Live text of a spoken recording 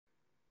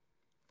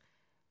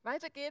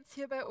Weiter geht's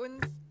hier bei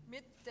uns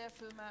mit der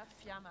Firma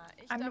Fiamma.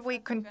 And we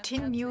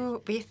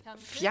continue with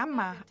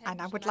Fiamma, and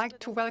I would like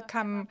to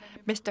welcome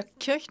Mr.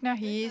 Kirchner.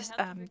 He is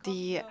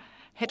the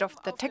head of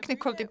the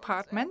technical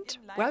department.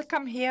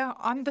 Welcome here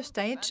on the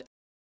stage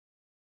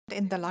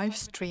in the live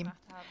stream.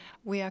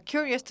 We are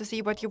curious to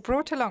see what you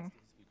brought along.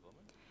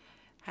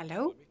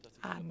 Hello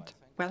and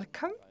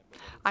welcome.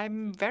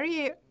 I'm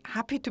very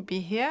happy to be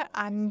here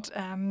and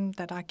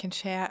that I can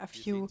share a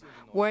few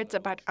words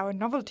about our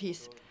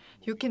novelties.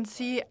 You can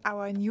see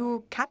our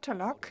new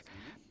catalog.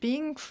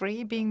 Being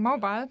free, being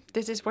mobile,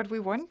 this is what we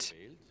want.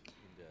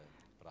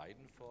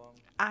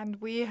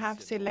 And we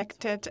have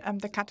selected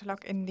the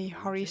catalog in the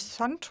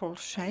horizontal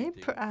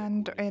shape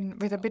and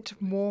with a bit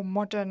more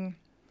modern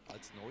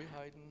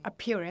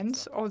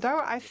appearance,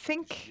 although I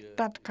think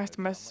that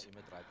customers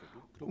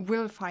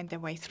will find their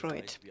way through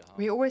it.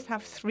 We always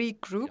have three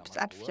groups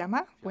at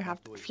Fiamma. We have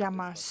the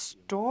Fiamma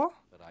store.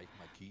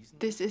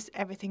 This is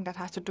everything that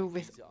has to do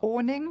with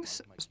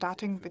awnings,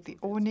 starting with the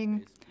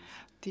awning,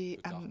 the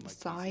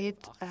side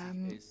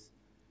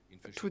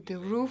to the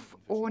roof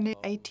awning,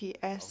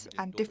 ATS,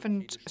 and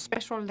different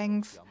special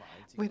lengths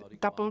with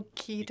double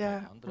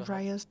keeder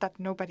rails that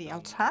nobody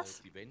else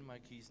has.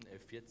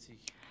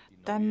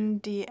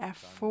 Then the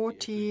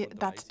F40,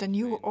 that's the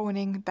new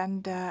awning,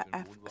 then the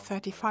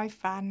F35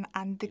 van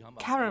and the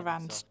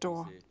Caravan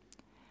store.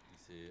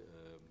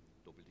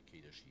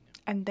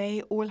 And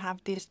they all have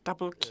this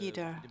double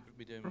keeder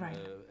rail.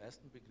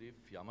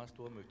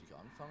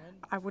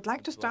 I would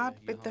like to start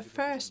with the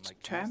first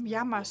term,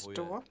 Fiamma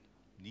store.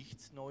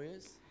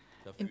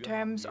 In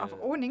terms of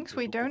awnings,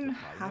 we don't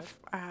have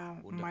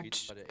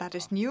much that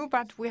is new,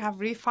 but we have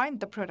refined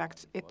the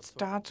products. It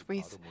starts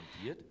with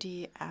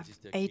the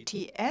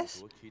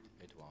ATS.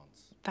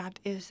 That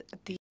is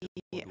the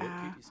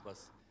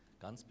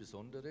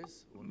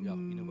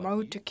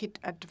Motor Kit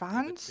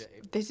Advance.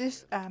 This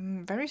is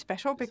very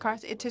special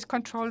because it is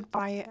controlled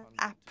by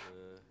app.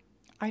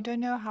 I don't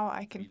know how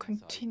I can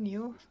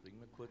continue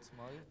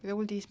with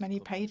all these many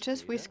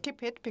pages. We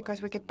skip it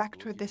because we get back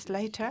to this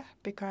later,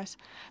 because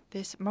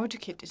this motor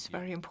kit is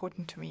very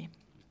important to me.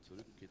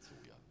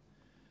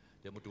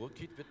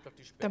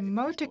 The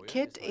motor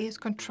kit is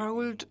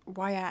controlled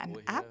via an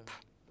app.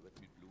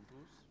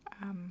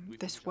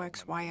 This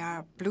works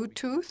via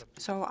Bluetooth.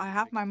 So I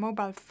have my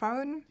mobile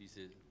phone,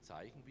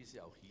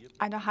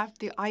 and I have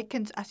the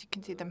icons as you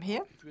can see them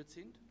here.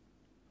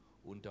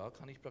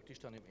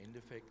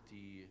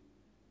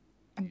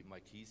 And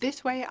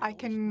this way I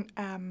can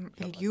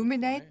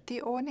illuminate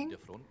the awning.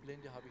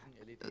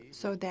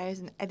 So there is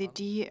an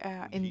LED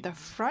in the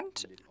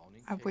front,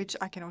 which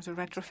I can also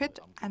retrofit,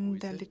 and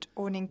the little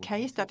awning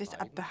case that is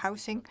at the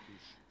housing.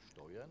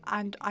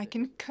 And I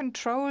can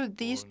control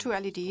these two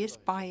LEDs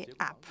by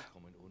app.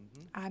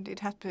 And it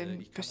has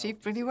been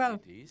perceived really well.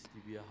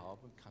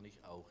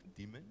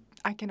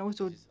 I can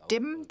also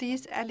dim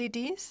these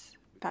LEDs.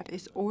 That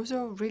is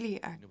also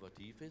really an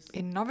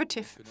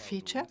innovative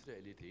feature.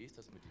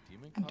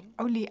 And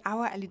only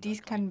our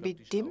LEDs can be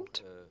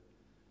dimmed.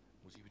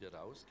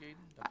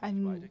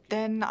 And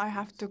then I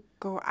have to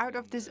go out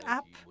of this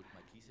app.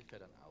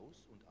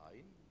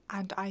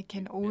 And I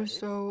can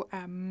also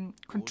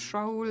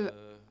control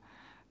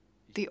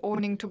the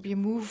awning to be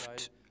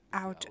moved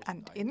out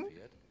and in.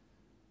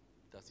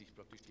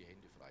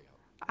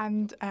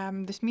 And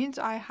this means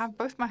I have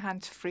both my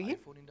hands free.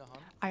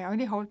 I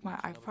only hold my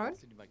iPhone.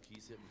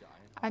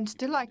 And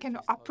still I can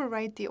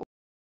operate the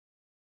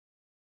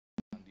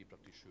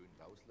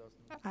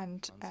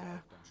and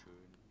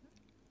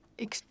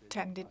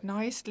extend it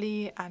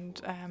nicely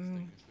and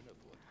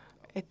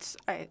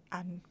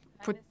and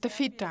put the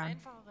feet down.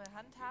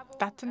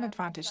 That's an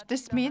advantage.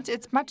 This means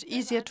it's much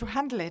easier to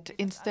handle it.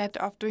 Instead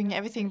of doing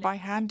everything by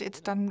hand, it's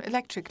done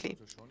electrically.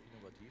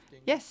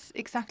 Yes,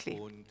 exactly.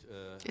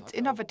 It's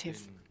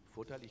innovative.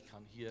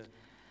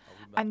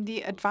 And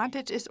the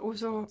advantage is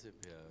also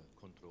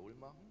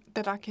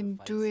that I can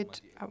do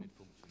it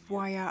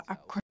via a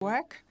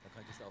work.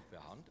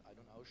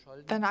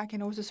 Then I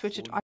can also switch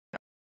it on and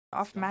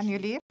off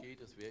manually.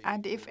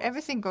 And if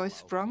everything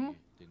goes wrong,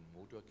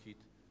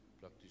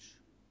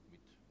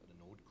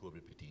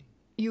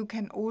 you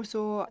can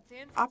also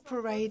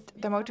operate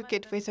the motor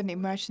kit with an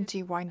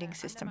emergency winding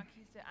system.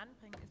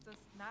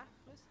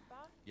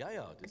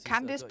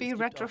 Can this be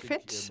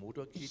retrofit?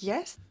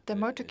 Yes, the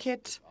motor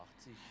kit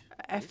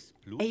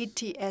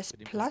ATS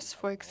Plus,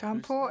 for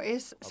example,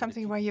 is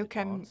something where you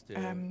can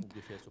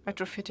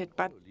retrofit it.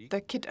 But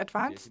the kit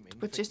Advanced,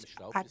 which is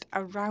at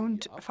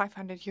around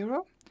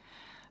 €500,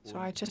 so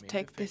I just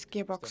take this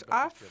gearbox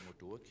off.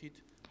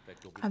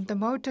 And the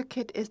motor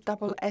kit is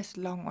double S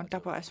long and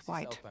double S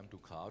wide.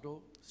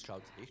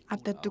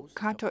 At the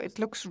Ducato, it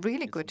looks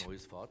really good.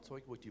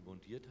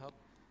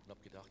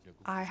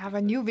 I have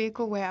a new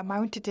vehicle where I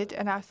mounted it,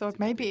 and I thought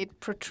maybe it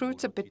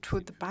protrudes a bit to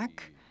the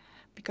back,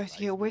 because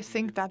you always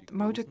think that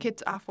motor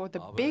kits are for the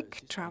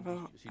big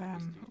travel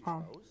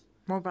or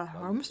mobile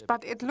homes,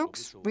 but it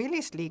looks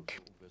really sleek,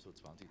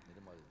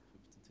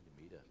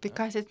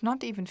 because it's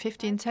not even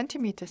 15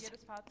 centimeters.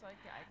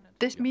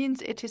 This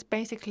means it is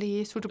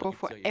basically suitable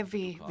for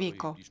every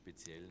vehicle.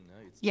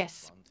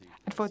 Yes.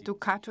 And for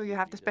Ducato, you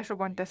have the special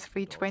one, the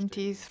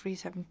 320,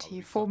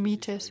 370, 4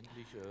 meters.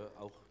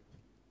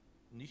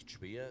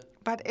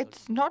 But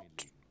it's not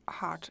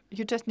hard.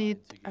 You just need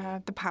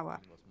the power.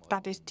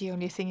 That is the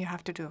only thing you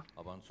have to do.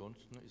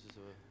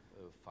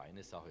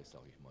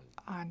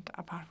 And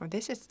apart from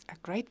this, it's a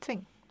great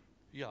thing.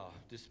 Ja,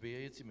 das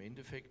wäre jetzt im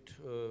Endeffekt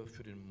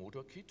für den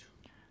Motorkit.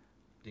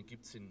 Den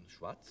gibt's in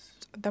schwarz.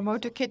 The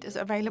motor kit is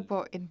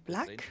available in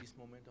black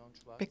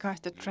because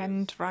the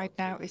trend right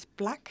now is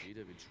black.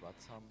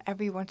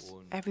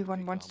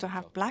 Everyone wants to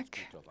have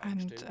black,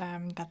 and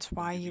that's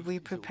why we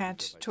prepared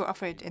to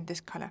offer it in this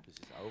color.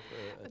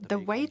 The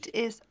weight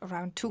is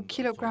around 2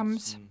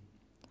 kilograms.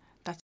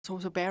 That's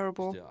also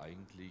bearable.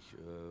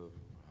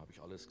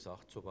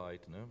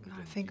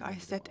 I think I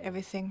said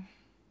everything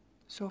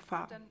so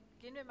far.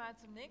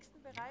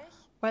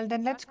 Well,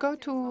 then let's go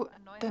to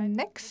the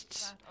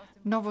next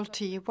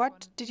novelty.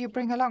 What did you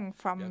bring along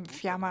from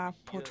Fiamma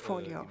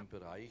portfolio?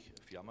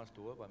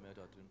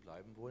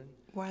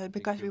 Well,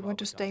 because we want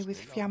to stay with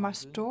Fiamma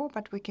store,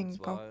 but we can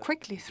go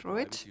quickly through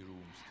it.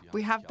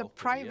 We have the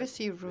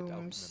privacy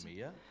rooms.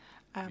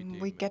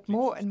 We get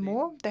more and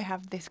more. They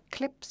have this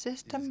clip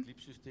system.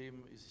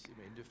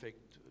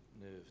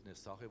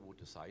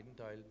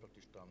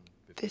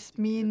 This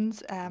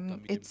means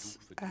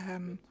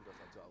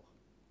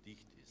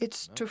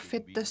it's to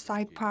fit the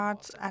side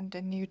parts, and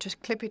then you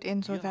just clip it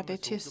in so that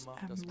it is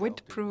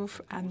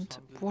windproof and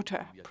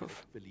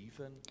waterproof.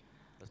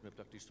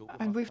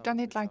 And we've done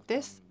it like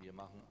this.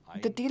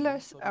 The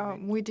dealers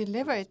we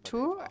deliver it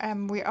to,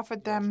 we offer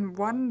them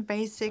one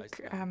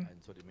basic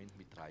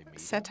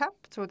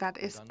setup, so that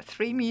is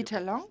 3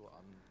 meters long.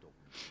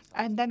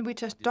 And then we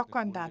just dock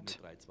on that.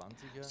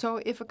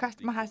 So if a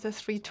customer has a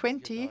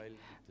 320,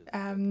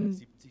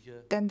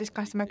 then this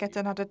customer gets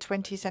another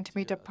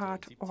 20-centimeter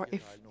part, or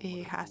if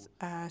he has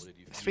a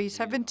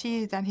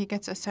 370, then he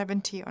gets a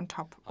 70 on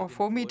top, or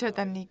 4 meters,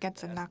 then he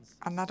gets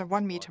another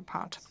 1 meter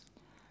part.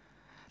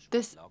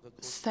 This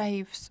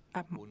saves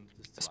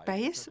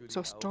space,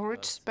 so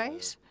storage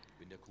space.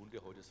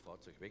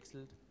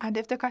 And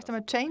if the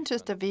customer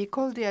changes the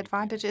vehicle, the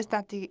advantage is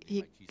that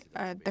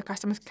the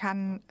customers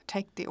can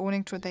take the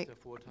awning to the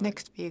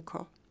next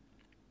vehicle.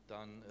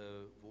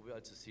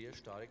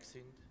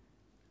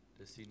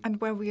 And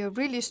where we are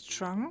really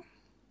strong,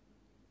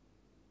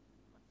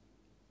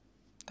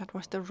 that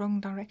was the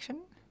wrong direction.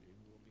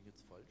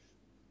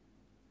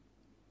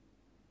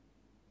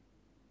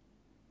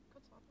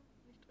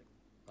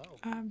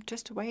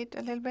 Just wait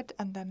a little bit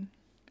and then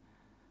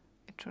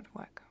it should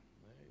work.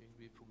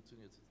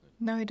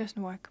 No, it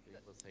doesn't work.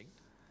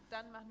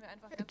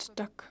 It's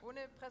stuck.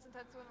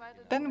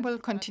 Then we'll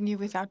continue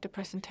without the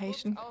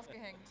presentation.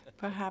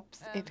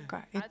 Perhaps it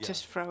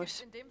just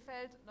froze.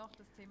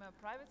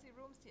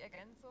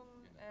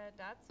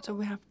 So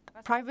we have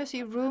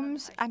privacy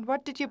rooms. And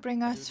what did you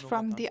bring us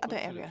from the other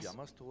areas?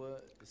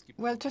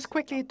 Well, just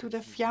quickly to the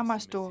Fiamma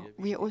store.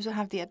 We also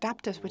have the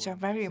adapters, which are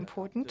very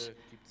important.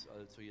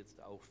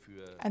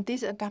 And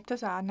these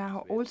adapters are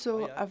now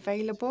also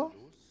available.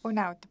 Oh,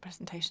 now the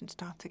presentation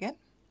starts again.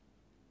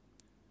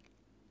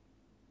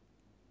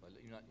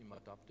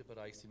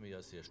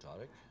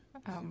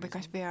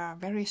 Because we are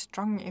very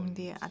strong in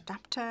the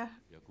adapter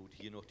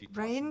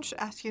range,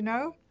 as you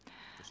know.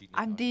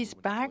 And these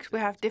bags, we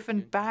have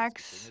different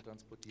bags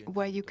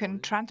where you can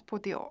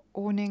transport the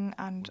awning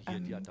and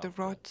the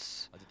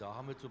rods.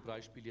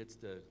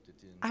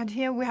 And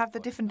here we have the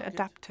different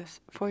adapters.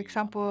 For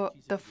example,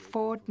 the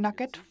Ford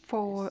Nugget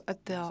for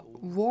the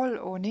wall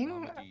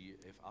awning.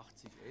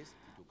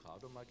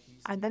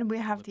 And then we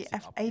have the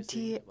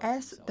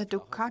F80S, the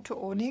Ducato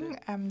awning.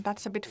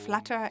 That's a bit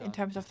flatter in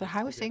terms of the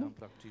housing.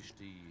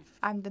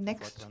 And the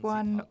next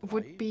one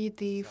would be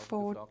the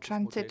Ford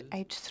Transit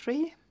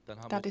H3.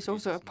 That is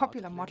also a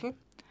popular model.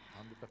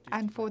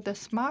 And for the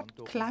smart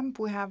clamp,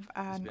 we have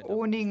an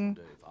awning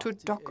to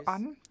dock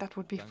on. That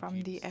would be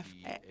from the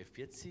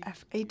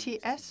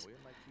F80S.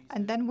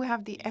 And then we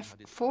have the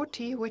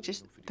F40, which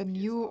is the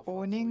new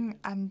awning,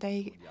 and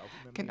they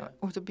can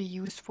also be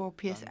used for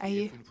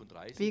PSA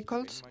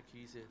vehicles.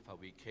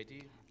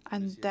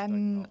 And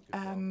then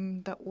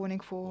the awning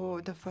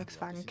for the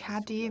Volkswagen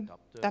Caddy,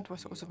 that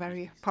was also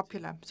very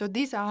popular. So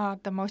these are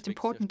the most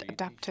important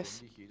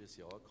adapters.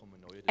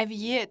 Every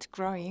year it's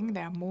growing,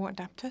 there are more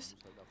adapters.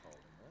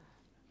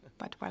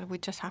 But, well, we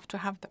just have to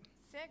have them.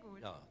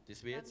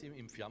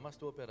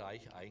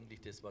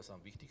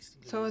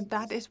 So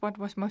that is what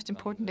was most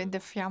important in the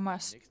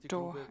Fiamma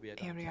store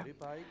area.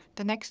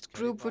 The next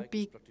group would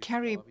be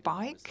carry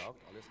bike,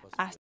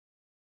 as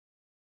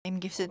the name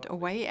gives it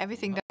away,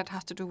 everything that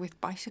has to do with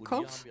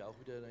bicycles.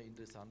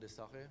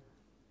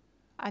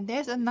 And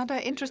there's another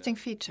interesting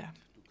feature,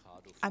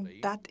 and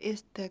that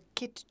is the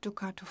kit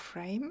Ducato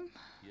frame.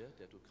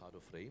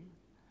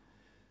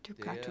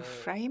 Ducato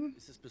frame.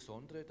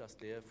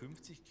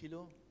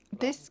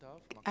 This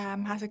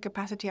has a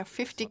capacity of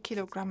 50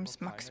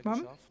 kilograms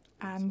maximum,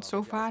 and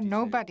so far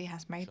nobody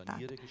has made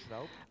that.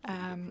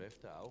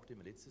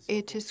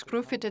 It is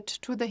screw-fitted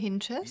to the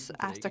hinges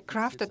as the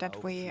crafter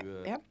that we...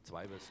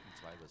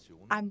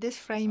 And this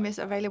frame is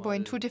available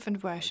in 2 different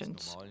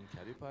versions.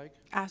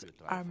 As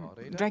a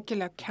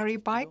regular carry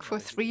bike for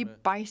 3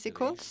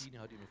 bicycles,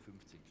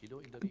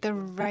 the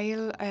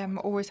rail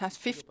always has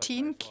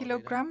 15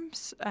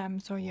 kilograms,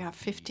 so you have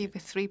 50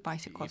 with 3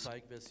 bicycles.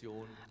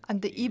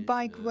 And the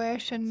e-bike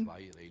version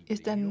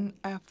is then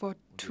for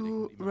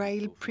 2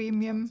 rail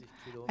premium,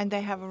 and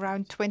they have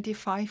around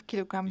 25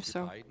 kilograms,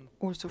 so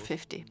also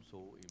 50.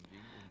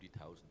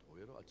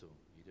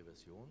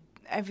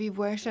 Every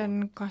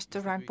version costs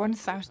around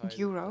 1,000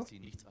 euro.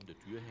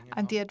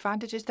 And the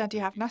advantage is that you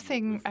have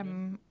nothing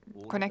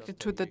connected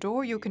to the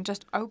door. You can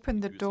just open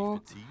the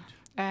door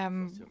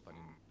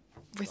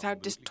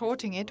without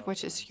distorting it,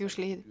 which is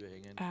usually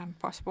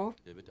possible.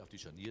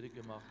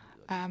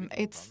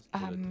 It's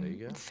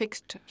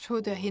fixed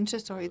to the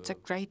hinges, so it's a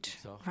great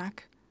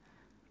rack.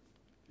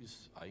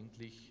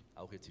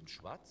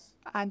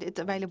 And it's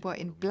available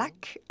in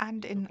black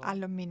and in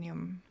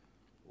aluminium.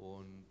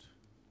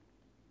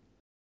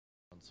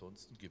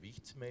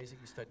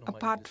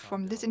 Apart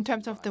from this, in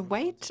terms of the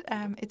weight,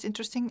 it's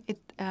interesting.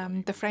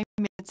 The frame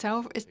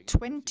itself is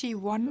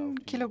 21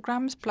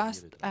 kilograms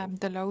plus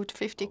the load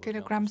 50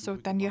 kilograms, so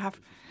then you have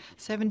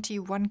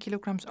 71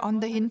 kilograms on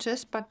the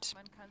hinges, but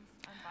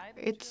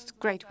it's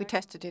great. We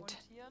tested it.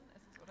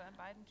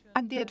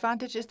 And the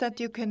advantage is that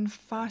you can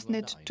fasten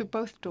it to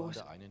both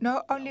doors.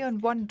 No, only on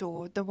one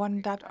door, the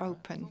one that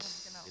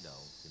opens.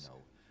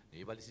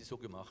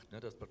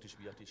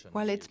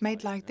 Well, it's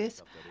made like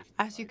this.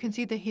 As you can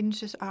see, the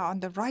hinges are on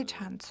the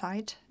right-hand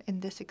side in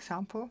this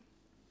example.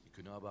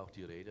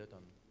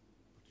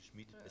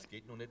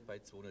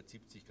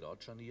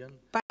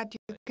 But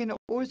you can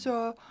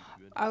also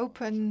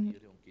open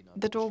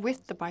the door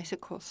with the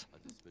bicycles.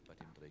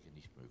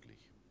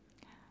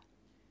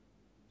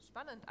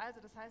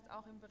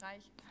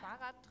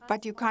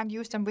 But you can't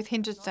use them with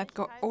hinges that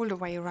go all the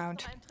way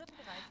around.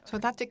 So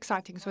that's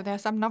exciting. So there are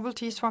some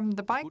novelties from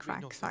the bike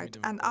rack side.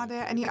 And are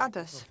there any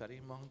others?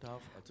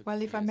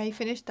 Well, if I may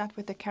finish that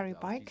with the carry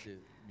bike.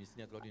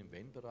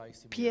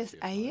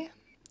 PSA,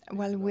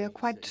 well, we're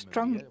quite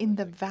strong in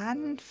the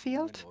van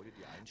field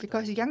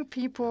because young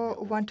people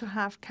want to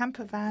have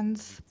camper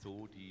vans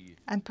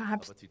and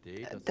perhaps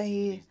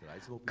they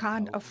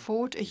can't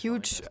afford a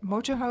huge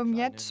motorhome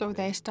yet, so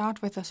they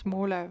start with a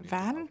smaller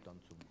van.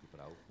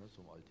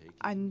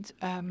 And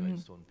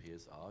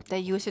they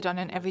use it on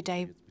an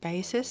everyday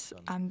basis,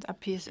 and a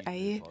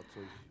PSA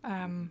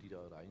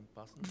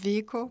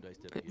vehicle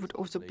would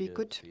also be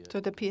good.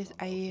 So the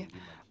PSA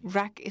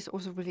rack is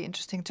also really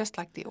interesting, just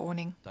like the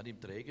awning.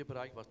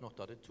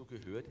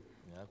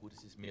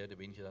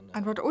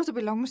 And what also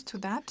belongs to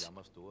that,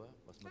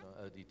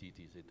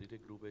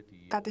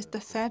 that is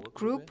the third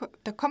group,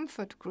 the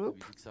comfort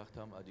group.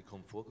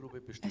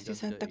 As you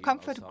said, the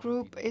comfort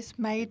group is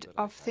made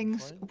of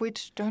things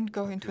which don't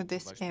go into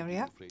this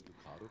area.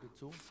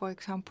 For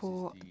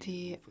example,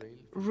 the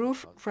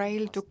roof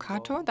rail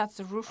Ducato, that's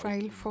the roof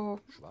rail for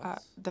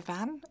the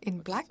van in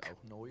black.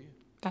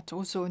 That's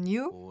also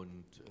new.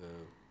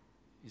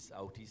 It's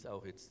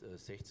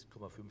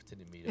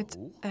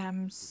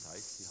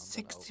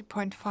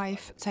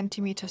 60.5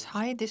 centimeters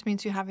high. This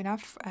means you have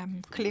enough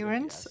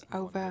clearance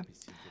over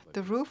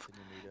the roof.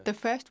 The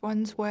first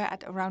ones were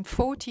at around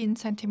 14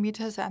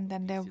 centimeters, and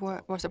then there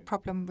was a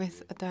problem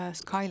with the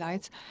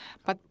skylights.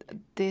 But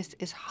this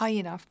is high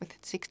enough with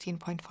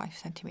 16.5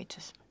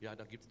 centimeters.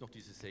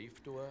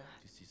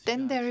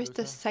 Then there is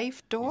the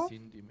safe door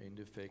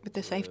with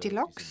the safety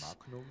locks.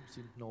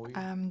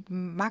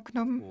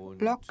 Magnum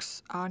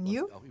locks are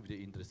new.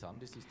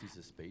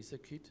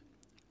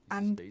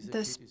 And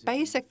the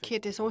spacer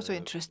kit is also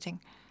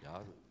interesting.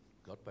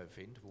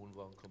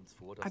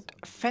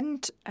 At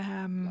Fendt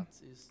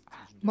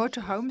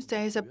motorhomes,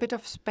 there is a bit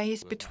of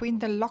space between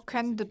the lock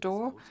and the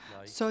door,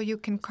 so you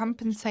can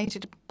compensate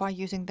it by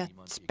using that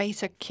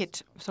spacer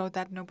kit so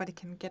that nobody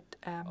can get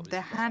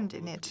their hand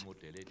in it.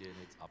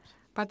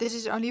 But this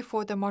is only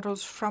for the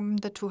models from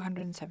the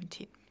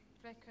 217.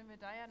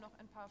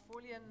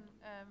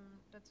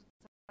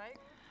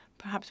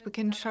 Perhaps we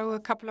can show a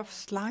couple of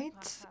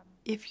slides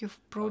if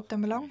you've brought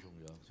them along.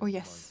 Oh,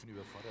 yes.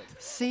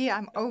 See,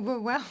 I'm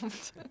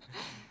overwhelmed.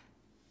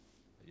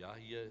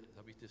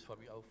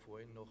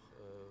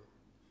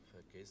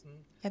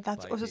 Yeah,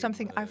 that's also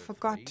something I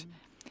forgot.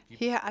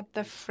 Here at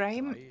the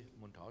frame,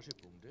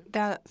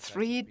 there are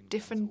 3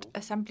 different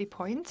assembly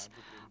points.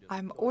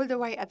 I'm all the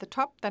way at the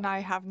top, then I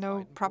have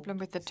no problem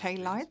with the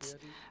tail lights.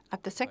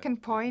 At the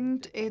second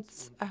point,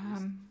 it's a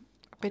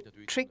bit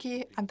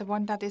tricky, and the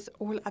one that is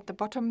all at the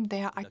bottom,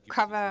 there I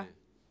cover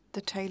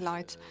the tail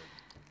lights.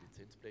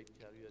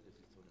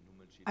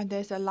 And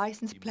there's a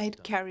license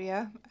plate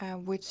carrier,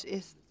 which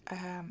is,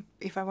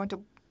 if I want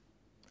to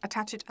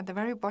attach it at the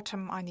very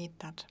bottom, I need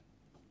that.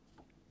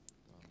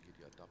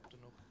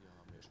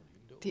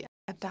 The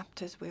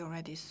adapters we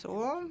already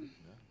saw.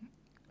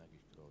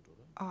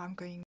 Oh, I'm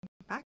going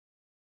back.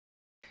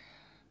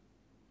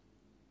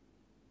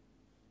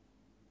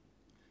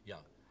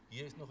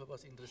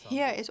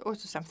 Here is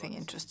also something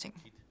interesting.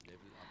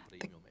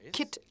 The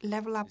Kit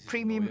Level Up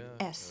Premium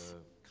S.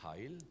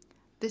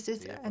 This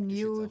is a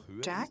new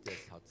jack.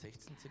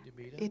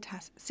 It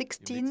has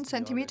 16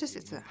 centimeters.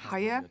 It's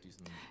higher.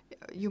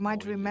 You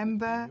might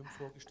remember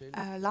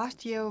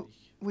last year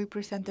we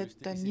presented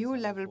the new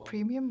level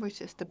premium,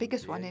 which is the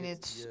biggest one in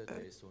its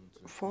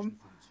form.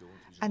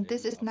 And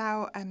this is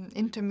now an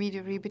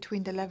intermediary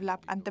between the level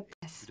up and the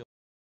S.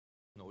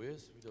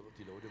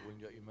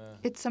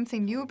 It's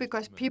something new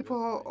because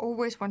people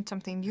always want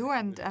something new,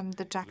 and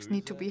the jacks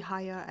need to be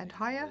higher and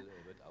higher.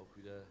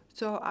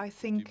 So I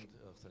think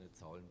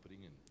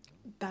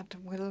that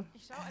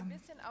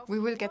we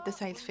will get the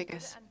sales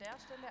figures.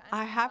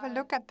 I have a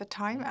look at the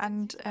time,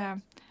 and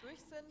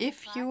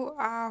if you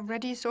are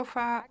ready so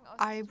far,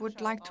 I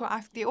would like to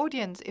ask the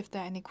audience if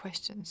there are any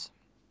questions.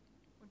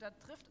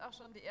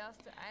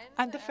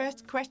 And the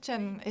first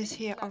question is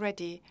here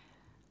already.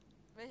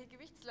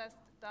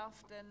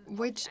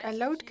 Which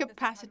load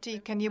capacity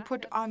can you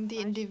put on the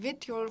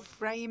individual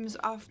frames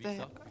of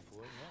the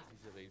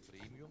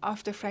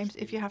frames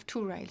if you have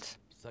two rails?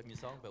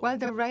 Well,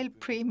 the rail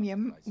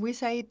premium, we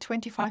say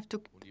 25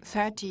 to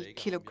 30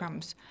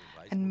 kilograms.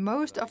 And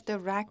most of the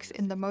racks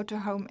in the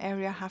motorhome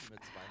area have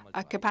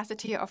a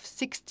capacity of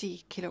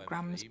 60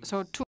 kilograms.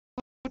 So 2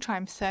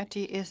 times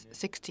 30 is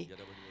 60.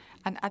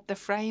 And at the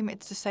frame,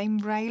 it's the same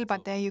rail,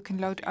 but there you can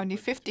load only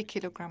 50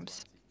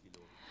 kilograms.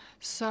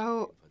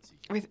 So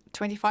with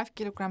 25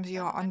 kilograms,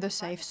 you're on the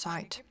safe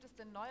side.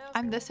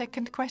 And the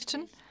second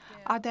question,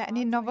 are there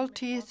any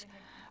novelties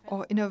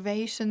or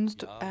innovations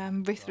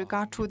with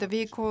regard to the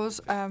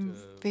vehicles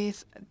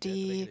with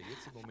the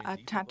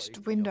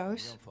attached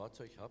windows?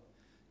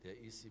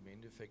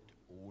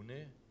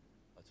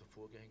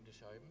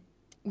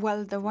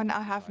 Well, the one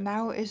I have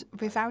now is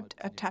without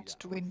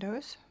attached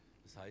windows.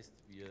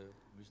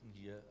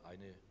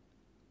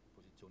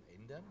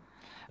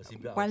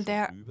 Well,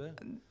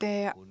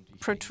 they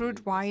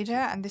protrude wider,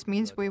 and this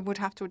means we would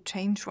have to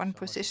change one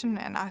position.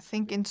 And I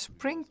think in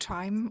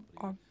springtime,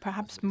 or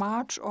perhaps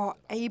March or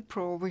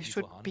April, we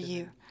should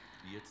be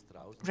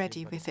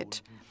ready with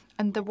it.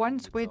 And the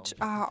ones which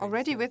are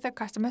already with the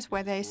customers,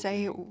 where they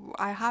say,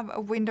 I have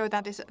a window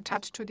that is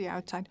attached to the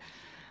outside,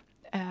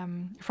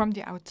 from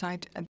the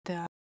outside,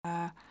 the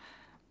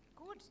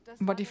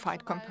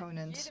modified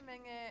components.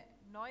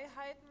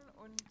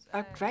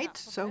 Great.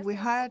 So we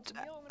heard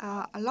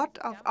a lot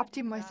of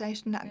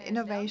optimization and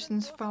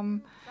innovations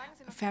from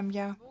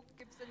Fiamma.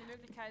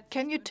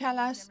 Can you tell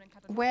us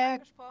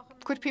where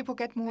could people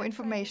get more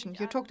information?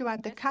 You talked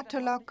about the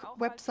catalog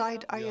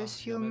website, I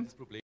assume.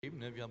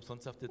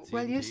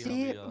 Well, you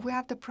see, we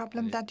have the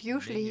problem that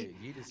usually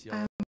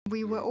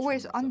we were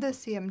always on the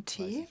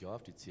CMT.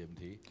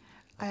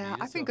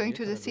 I've been going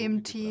to the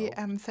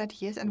CMT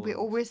 30 years, and we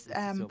always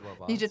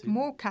needed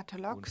more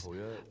catalogs.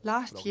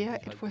 Last year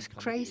it was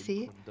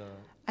crazy,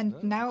 and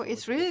now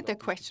it's really the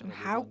question,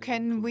 how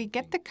can we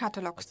get the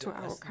catalogs to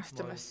our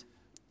customers?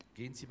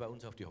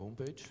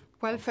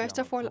 Well, first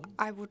of all,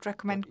 I would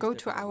recommend go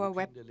to our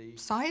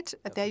website.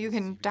 There you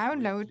can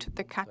download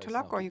the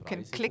catalog, or you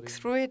can click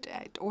through it.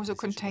 It also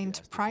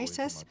contains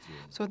prices,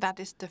 so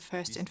that is the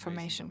first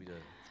information.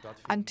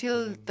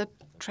 Until the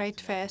trade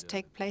fairs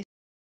take place,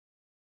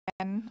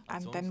 and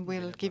then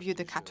we'll give you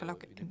the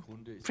catalog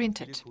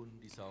printed.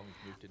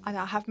 And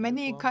I have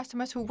many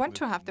customers who want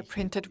to have the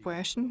printed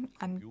version,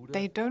 and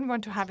they don't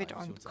want to have it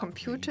on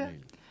computer.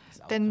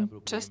 Then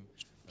just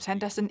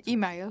send us an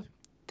email,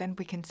 then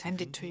we can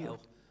send it to you.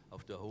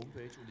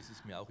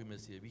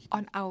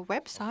 On our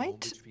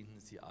website,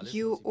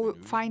 you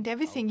find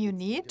everything you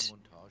need,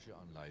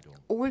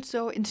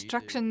 also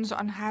instructions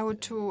on how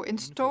to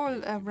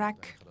install a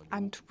rack.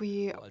 And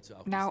we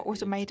now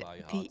also made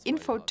the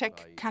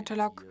Infotech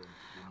catalog,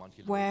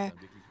 where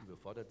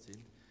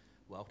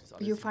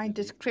you find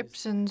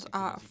descriptions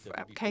of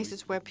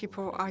cases where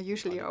people are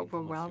usually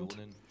overwhelmed.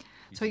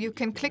 So you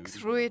can click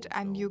through it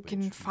and you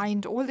can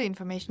find all the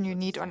information you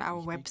need on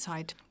our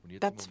website.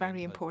 That's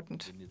very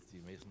important.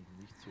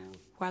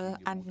 Well,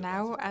 and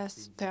now,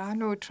 as there are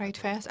no trade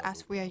fairs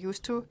as we are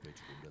used to,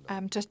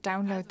 just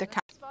download the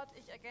catalog.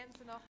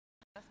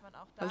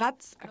 Well,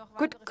 that's a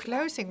good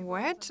closing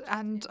word,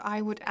 and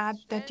I would add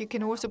that you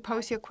can also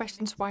pose your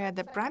questions via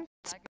the brand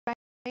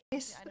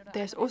space.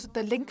 There's also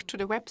the link to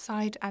the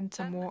website and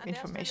some more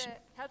information.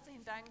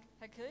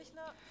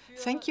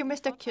 Thank you,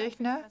 Mr.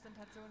 Kirchner,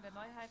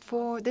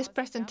 for this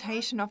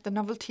presentation of the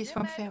novelties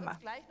from Fiamma.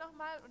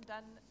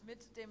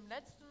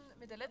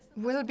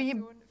 We'll be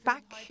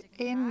back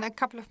in a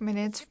couple of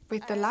minutes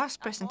with the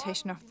last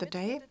presentation of the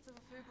day.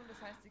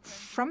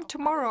 From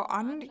tomorrow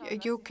on,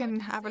 you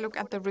can have a look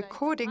at the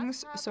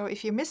recordings, so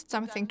if you missed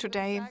something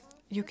today,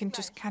 you can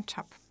just catch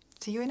up.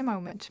 See you in a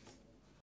moment.